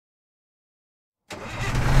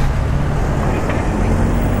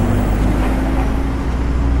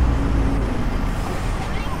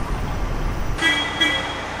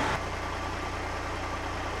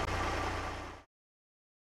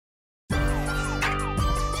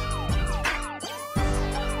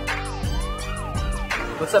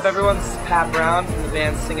What's up, everyone? This is Pat Brown from the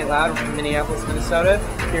band Sing It Loud. We're from Minneapolis, Minnesota.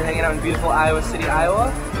 Here hanging out in beautiful Iowa City,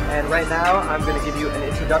 Iowa. And right now, I'm going to give you an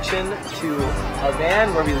introduction to our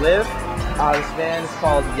van, where we live. This van is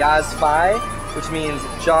called Jaws 5, which means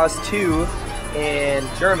Jaws 2 in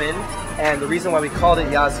German. And the reason why we called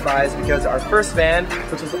it Jaws 5 is because our first van,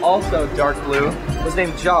 which was also dark blue, was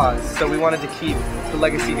named Jaws. So we wanted to keep the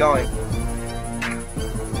legacy going.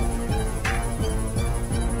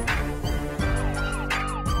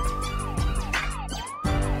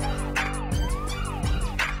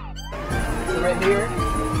 Right here,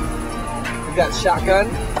 we've got shotgun,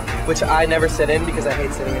 which I never sit in because I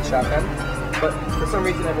hate sitting in shotgun, but for some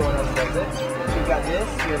reason everyone else does it. We've got this,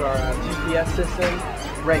 we have our GPS system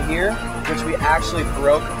right here, which we actually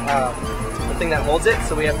broke the thing that holds it,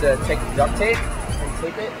 so we have to take duct tape and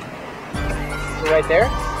tape it to right there,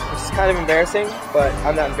 which is kind of embarrassing, but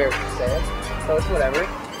I'm not embarrassed to say it, so it's whatever.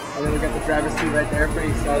 And then we've got the driver's seat right there,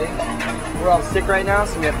 pretty exciting. We're all sick right now,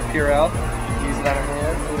 so we have the Purell. Use it on our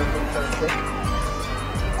hands, so we don't get so sick.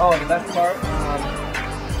 Oh, and the best part,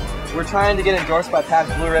 we're trying to get endorsed by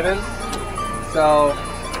Pat's Blue Ribbon, so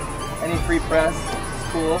any free press is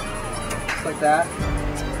cool, just like that,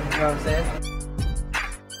 you know what I'm saying?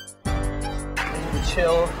 The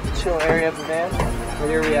chill area of the van. Right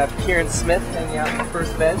here we have Kieran Smith hanging out on the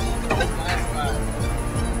first bench.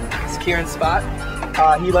 It's Kieran's spot.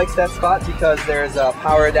 He likes that spot because there's a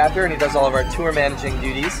power adapter and he does all of our tour managing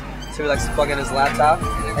duties, so he likes to plug in his laptop.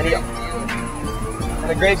 And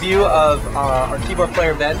a great view of our keyboard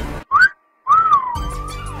player Ben.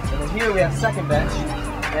 And then here we have second bench.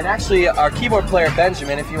 And actually our keyboard player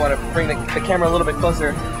Benjamin, if you want to bring the camera a little bit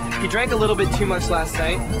closer, he drank a little bit too much last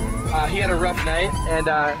night. He had a rough night, and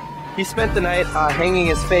he spent the night hanging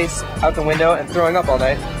his face out the window and throwing up all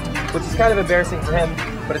night, which is kind of embarrassing for him,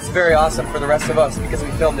 but it's very awesome for the rest of us because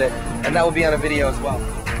we filmed it, and that will be on a video as well.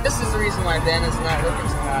 This is the reason why Ben is not looking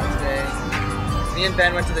so hot today. Me and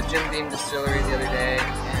Ben went to the Jim Beam Distillery the other day,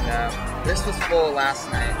 and this was full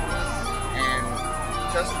last night, and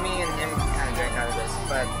just me and him kind of drank out of this,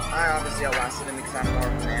 but I obviously outlasted him because I'm more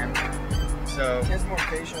of a man. So He has more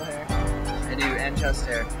facial hair. I do, and chest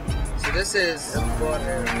hair. So this is And butt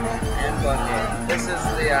hair. and butt hair. This is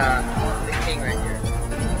the king right here.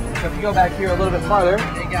 So if you go back here a little bit farther,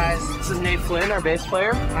 Hey guys, this is Nate Flynn, our bass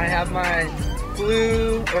player. I have my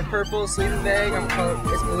blue or purple sleeping bag. It's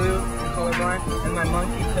blue. I'm colorblind. And my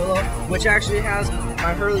monkey pillow, which actually has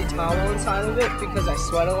my Hurley towel inside of it because I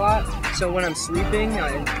sweat a lot. So when I'm sleeping,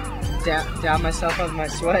 I dab myself of my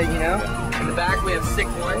sweat, you know. In the back we have Sick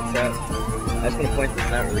Boy. I just want to point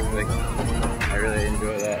this out really quick. I really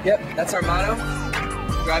enjoy that. Yep, that's our motto.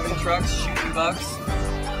 Driving trucks, shooting bucks.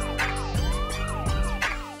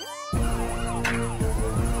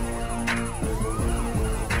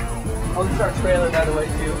 Oh, this is our trailer, by the way,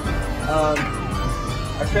 too.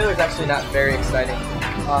 Our trailer is actually not very exciting,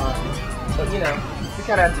 but you know, we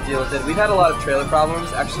kind of have to deal with it. We've had a lot of trailer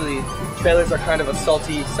problems. Actually, trailers are kind of a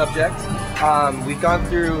salty subject. We've gone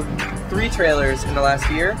through 3 trailers in the last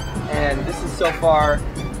year, and this is so far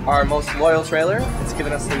our most loyal trailer. It's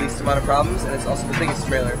given us the least amount of problems, and it's also the biggest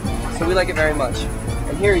trailer, so we like it very much.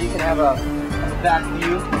 And here you can have a back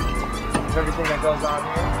view of everything that goes on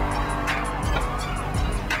here.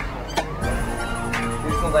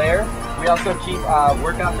 Here's the layer. We also keep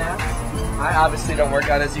workout mats. I obviously don't work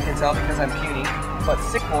out, as you can tell, because I'm puny, but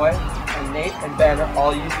Sick Boy and Nate and Ben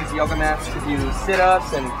all use these yoga mats to do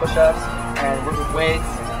sit-ups and push-ups and work with weights.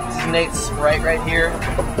 This is Nate's Sprite right here.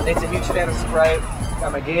 Nate's a huge fan of Sprite.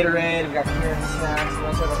 Got my Gatorade, we got Kieran's snacks, we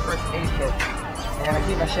also have our first aid kit. And I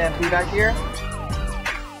keep my shampoo back here.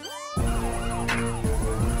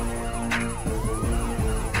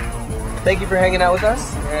 Thank you for hanging out with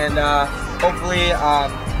us, and hopefully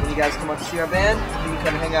when you guys come up to see our band, you can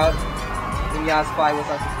come hang out in Jaws 5 with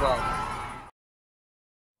us as well.